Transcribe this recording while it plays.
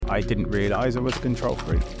I didn't realize I was a control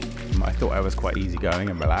freak. I thought I was quite easygoing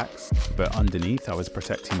and relaxed, but underneath I was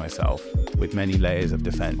protecting myself with many layers of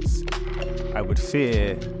defense. I would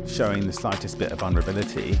fear showing the slightest bit of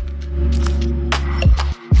vulnerability.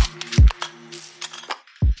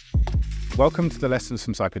 Welcome to the Lessons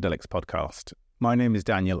from Psychedelics podcast. My name is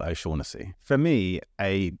Daniel O'Shaughnessy. For me,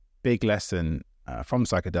 a big lesson from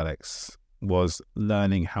psychedelics was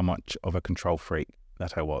learning how much of a control freak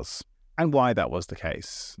that I was and why that was the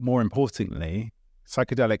case. More importantly,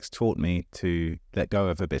 psychedelics taught me to let go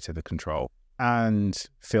of a bit of the control and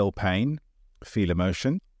feel pain, feel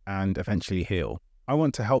emotion, and eventually heal. I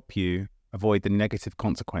want to help you avoid the negative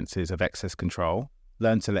consequences of excess control,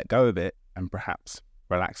 learn to let go of it, and perhaps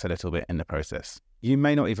relax a little bit in the process. You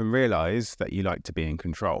may not even realize that you like to be in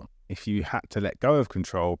control. If you had to let go of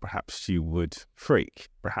control, perhaps you would freak.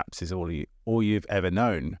 Perhaps is all you've ever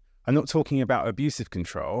known. I'm not talking about abusive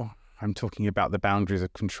control. I'm talking about the boundaries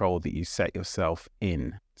of control that you set yourself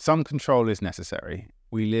in. Some control is necessary.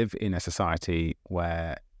 We live in a society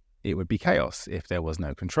where it would be chaos if there was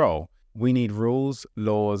no control. We need rules,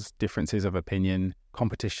 laws, differences of opinion,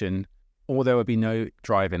 competition, or there would be no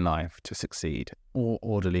drive in life to succeed or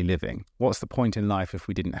orderly living. What's the point in life if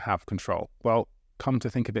we didn't have control? Well, come to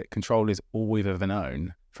think of it, control is all we've ever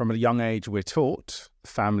known. From a young age, we're taught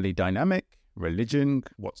family dynamic, religion,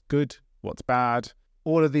 what's good, what's bad.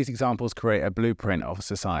 All of these examples create a blueprint of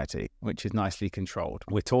society, which is nicely controlled.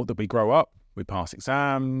 We're taught that we grow up, we pass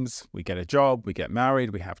exams, we get a job, we get married,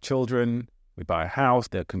 we have children, we buy a house.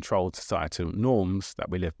 They're controlled societal norms that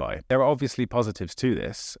we live by. There are obviously positives to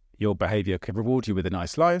this. Your behavior can reward you with a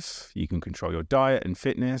nice life. You can control your diet and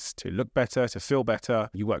fitness to look better, to feel better.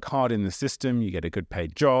 You work hard in the system. You get a good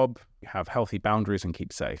paid job. You have healthy boundaries and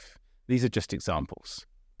keep safe. These are just examples.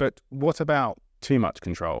 But what about too much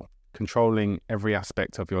control? Controlling every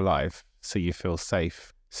aspect of your life so you feel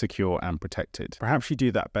safe, secure, and protected. Perhaps you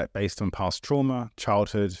do that based on past trauma,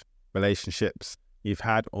 childhood, relationships you've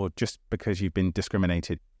had, or just because you've been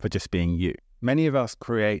discriminated for just being you. Many of us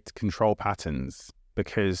create control patterns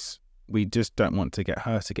because we just don't want to get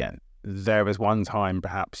hurt again. There was one time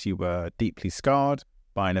perhaps you were deeply scarred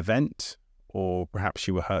by an event, or perhaps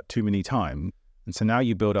you were hurt too many times. And so now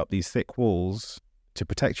you build up these thick walls to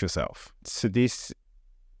protect yourself. So this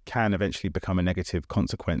can eventually become a negative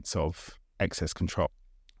consequence of excess control.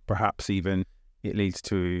 Perhaps even it leads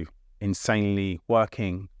to insanely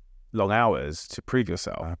working long hours to prove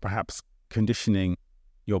yourself, perhaps conditioning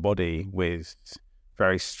your body with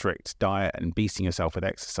very strict diet and beating yourself with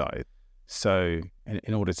exercise. So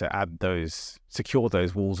in order to secure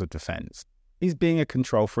those walls of defense. Is being a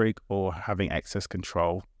control freak or having excess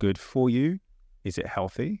control good for you? Is it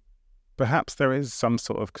healthy? Perhaps there is some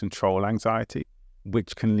sort of control anxiety,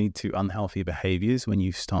 which can lead to unhealthy behaviors when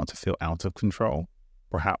you start to feel out of control.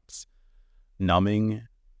 Perhaps numbing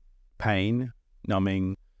pain,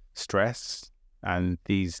 numbing stress, and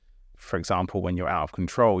these, for example, when you're out of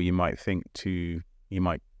control, you might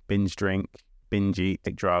binge drink, binge eat,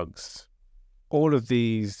 take drugs. All of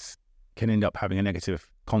these can end up having a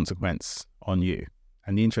negative consequence on you.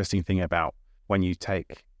 And the interesting thing about when you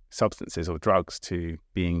take substances or drugs to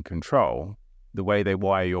be in control, the way they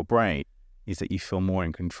wire your brain is that you feel more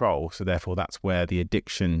in control. So therefore, that's where the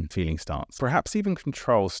addiction feeling starts. Perhaps even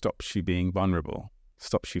control stops you being vulnerable,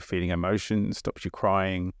 stops you feeling emotions, stops you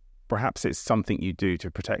crying. Perhaps it's something you do to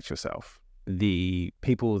protect yourself. The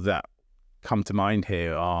people that come to mind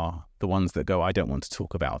here are the ones that go, I don't want to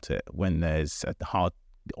talk about it when there's a hard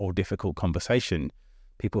or difficult conversation.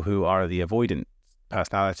 People who are the avoidant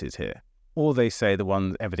personalities here. Or they say the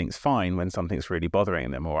ones everything's fine when something's really bothering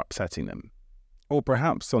them or upsetting them. Or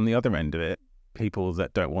perhaps on the other end of it, people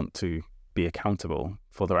that don't want to be accountable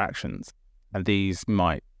for their actions. And these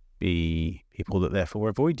might be people that therefore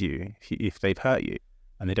avoid you if they've hurt you.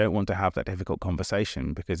 And they don't want to have that difficult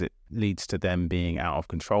conversation because it leads to them being out of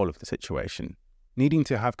control of the situation. Needing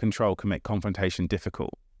to have control can make confrontation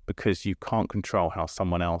difficult because you can't control how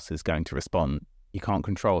someone else is going to respond. You can't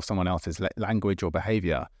control someone else's language or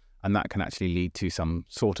behavior, and that can actually lead to some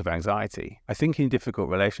sort of anxiety. I think in difficult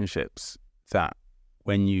relationships that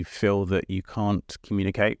when you feel that you can't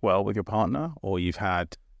communicate well with your partner, or you've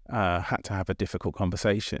had to have a difficult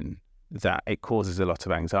conversation, that it causes a lot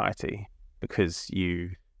of anxiety because you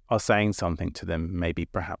are saying something to them, maybe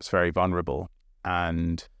perhaps very vulnerable,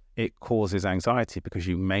 and it causes anxiety because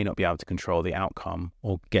you may not be able to control the outcome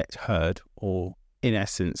or get heard or, in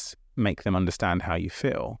essence, make them understand how you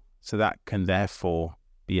feel. So that can therefore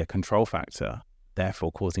be a control factor,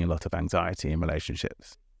 therefore causing a lot of anxiety in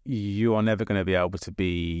relationships. You are never going to be able to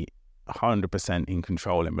be 100% in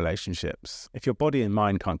control in relationships. If your body and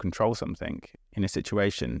mind can't control something in a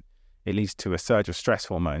situation, it leads to a surge of stress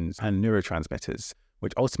hormones and neurotransmitters,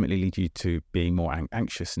 which ultimately lead you to being more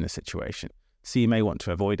anxious in a situation. So you may want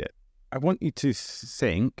to avoid it. I want you to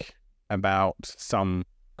think about some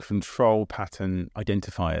control pattern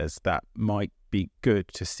identifiers that might be good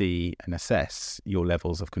to see and assess your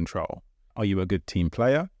levels of control. Are you a good team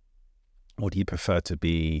player? Or do you prefer to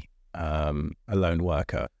be a lone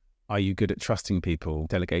worker? Are you good at trusting people,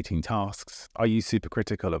 delegating tasks? Are you super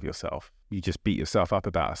critical of yourself? You just beat yourself up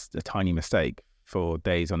about a tiny mistake for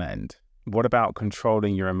days on end. What about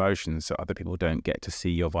controlling your emotions so other people don't get to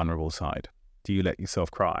see your vulnerable side? Do you let yourself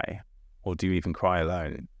cry? Or do you even cry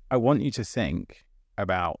alone? I want you to think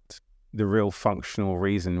about the real functional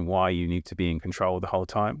reason why you need to be in control the whole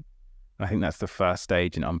time. And I think that's the first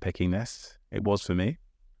stage in unpicking this. It was for me.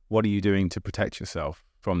 What are you doing to protect yourself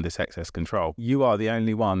from this excess control? You are the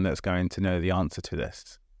only one that's going to know the answer to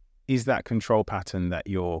this. Is that control pattern that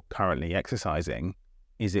you're currently exercising,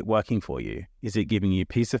 is it working for you? Is it giving you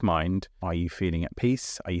peace of mind? Are you feeling at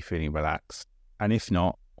peace? Are you feeling relaxed? And if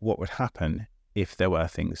not, what would happen if there were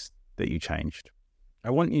things that you changed? I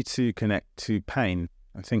want you to connect to pain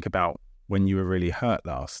and think about when you were really hurt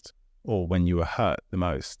last, or when you were hurt the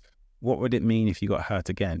most. What would it mean if you got hurt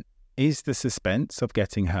again? Is the suspense of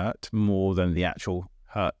getting hurt more than the actual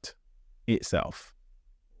hurt itself?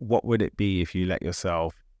 What would it be if you let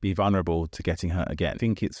yourself be vulnerable to getting hurt again? I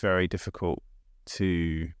think it's very difficult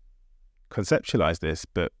to conceptualize this,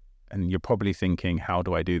 and you're probably thinking, how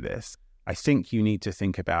do I do this? I think you need to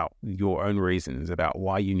think about your own reasons about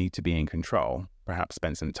why you need to be in control. Perhaps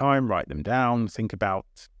spend some time, write them down, think about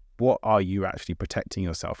what are you actually protecting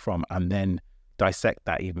yourself from, and then dissect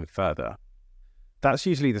that even further. That's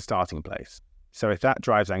usually the starting place. So if that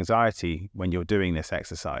drives anxiety when you're doing this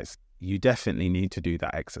exercise, you definitely need to do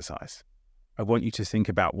that exercise. I want you to think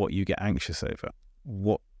about what you get anxious over,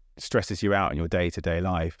 what stresses you out in your day-to-day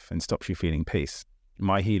life and stops you feeling peace.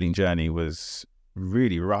 My healing journey was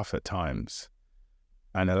really rough at times,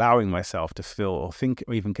 and allowing myself to feel or think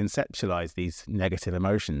or even conceptualize these negative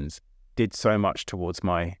emotions did so much towards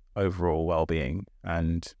my overall well-being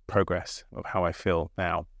and progress of how I feel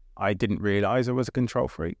now. I didn't realize I was a control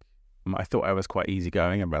freak. I thought I was quite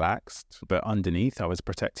easygoing and relaxed, but underneath I was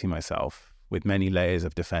protecting myself with many layers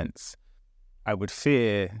of defense. I would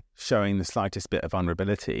fear showing the slightest bit of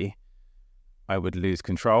vulnerability. I would lose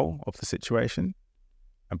control of the situation,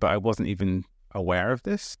 but I wasn't even aware of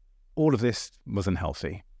this. All of this was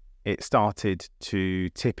unhealthy. It started to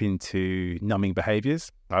tip into numbing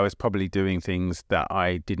behaviors. I was probably doing things that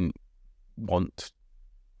I didn't want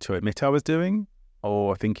to admit I was doing,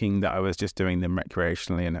 or thinking that I was just doing them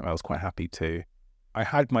recreationally and I was quite happy to. I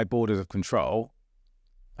had my borders of control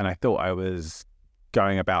and I thought I was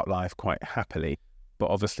going about life quite happily, but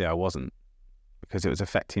obviously I wasn't, because it was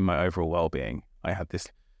affecting my overall well-being. I had this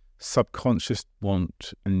subconscious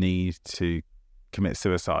want and need to commit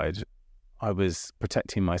suicide. I was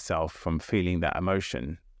protecting myself from feeling that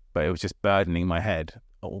emotion, but it was just burdening my head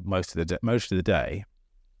most of the day,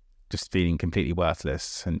 just feeling completely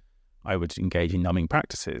worthless. And I would engage in numbing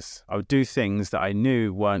practices. I would do things that I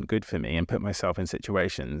knew weren't good for me and put myself in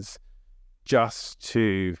situations just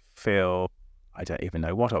to feel, I don't even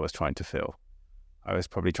know what I was trying to feel. I was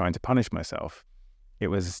probably trying to punish myself. It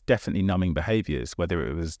was definitely numbing behaviors, whether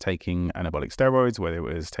it was taking anabolic steroids, whether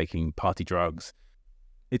it was taking party drugs.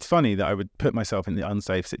 It's funny that I would put myself in the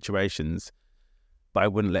unsafe situations, but I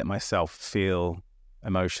wouldn't let myself feel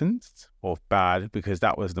emotions or bad, because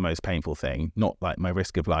that was the most painful thing, not like my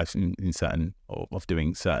risk of life in certain, or of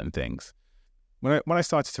doing certain things. When I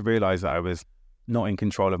started to realize that I was not in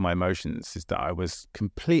control of my emotions, is that I was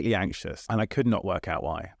completely anxious and I could not work out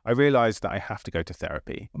why. I realized that I have to go to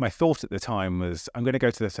therapy. My thought at the time was, I'm going to go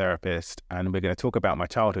to the therapist and we're going to talk about my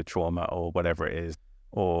childhood trauma or whatever it is,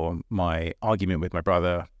 or my argument with my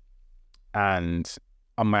brother, and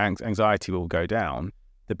my anxiety will go down.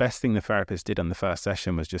 The best thing the therapist did on the first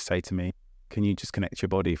session was just say to me, can you just connect your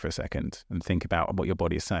body for a second and think about what your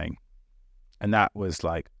body is saying? And that was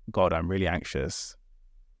like, God, I'm really anxious.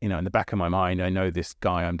 You know, in the back of my mind, I know this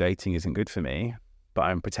guy I'm dating isn't good for me, but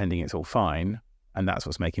I'm pretending it's all fine. And that's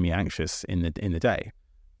what's making me anxious in the day.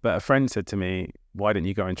 But a friend said to me, why don't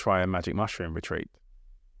you go and try a magic mushroom retreat?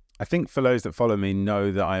 I think for those that follow me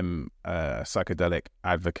know that I'm a psychedelic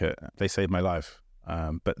advocate. They saved my life.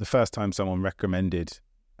 But the first time someone recommended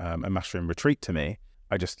a mushroom retreat to me,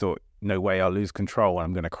 I just thought, no way, I'll lose control and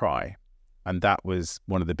I'm going to cry. And that was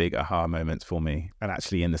one of the big aha moments for me. And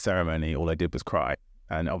actually in the ceremony, all I did was cry.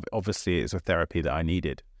 And obviously it's a therapy that I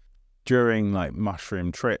needed. during like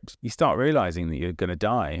mushroom trips, you start realizing that you're going to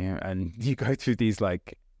die, and you go through these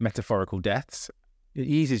like metaphorical deaths. It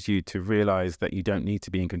eases you to realize that you don't need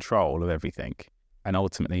to be in control of everything. And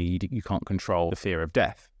ultimately, you can't control the fear of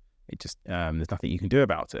death. It just, there's nothing you can do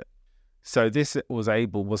about it. So this was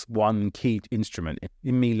one key instrument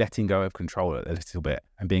in me letting go of control a little bit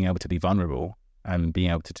and being able to be vulnerable and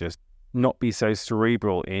being able to just not be so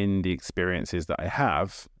cerebral in the experiences that I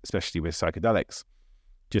have, especially with psychedelics,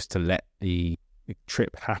 just to let the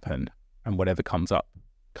trip happen and whatever comes up,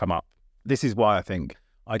 come up. This is why I think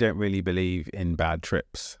I don't really believe in bad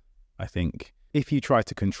trips. I think if you try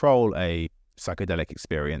to control a psychedelic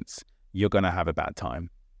experience, you're going to have a bad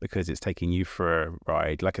time because it's taking you for a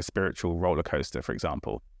ride, like a spiritual roller coaster, for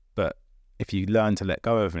example. But if you learn to let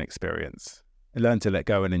go of an experience, learn to let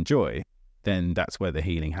go and enjoy, then that's where the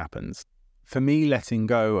healing happens. For me, letting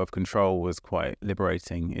go of control was quite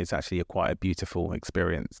liberating. It's actually quite a beautiful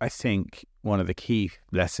experience. I think one of the key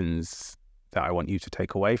lessons that I want you to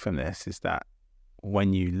take away from this is that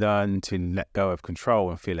when you learn to let go of control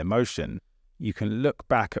and feel emotion, you can look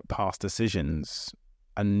back at past decisions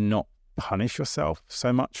and not punish yourself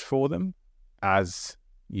so much for them as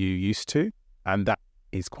you used to. And that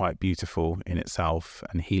is quite beautiful in itself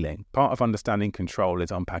and healing. Part of understanding control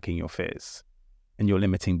is unpacking your fears and your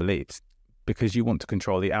limiting beliefs, because you want to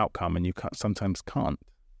control the outcome and you sometimes can't.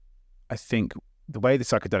 I think the way the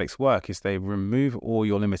psychedelics work is they remove all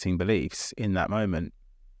your limiting beliefs in that moment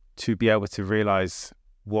to be able to realize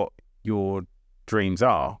what your dreams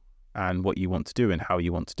are and what you want to do and how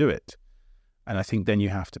you want to do it. And I think then you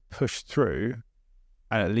have to push through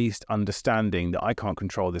and at least understanding that I can't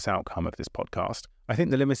control this outcome of this podcast. I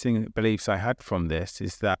think the limiting beliefs I had from this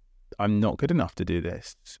is that I'm not good enough to do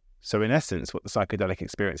this. So in essence, what the psychedelic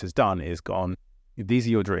experience has done is gone, these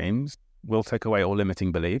are your dreams. We'll take away all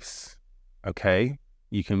limiting beliefs. Okay.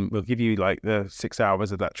 We'll give you like the 6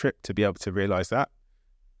 hours of that trip to be able to realize that,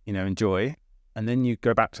 enjoy. And then you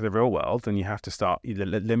go back to the real world and you have to start, the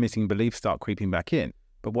limiting beliefs start creeping back in.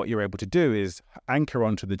 But what you're able to do is anchor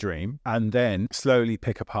onto the dream and then slowly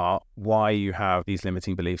pick apart why you have these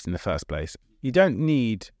limiting beliefs in the first place. You don't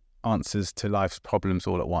need answers to life's problems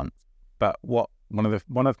all at once. But what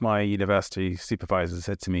one of my university supervisors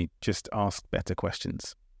said to me, just ask better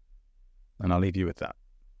questions. And I'll leave you with that.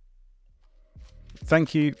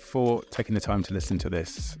 Thank you for taking the time to listen to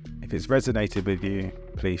this. If it's resonated with you,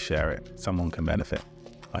 please share it. Someone can benefit,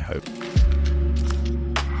 I hope.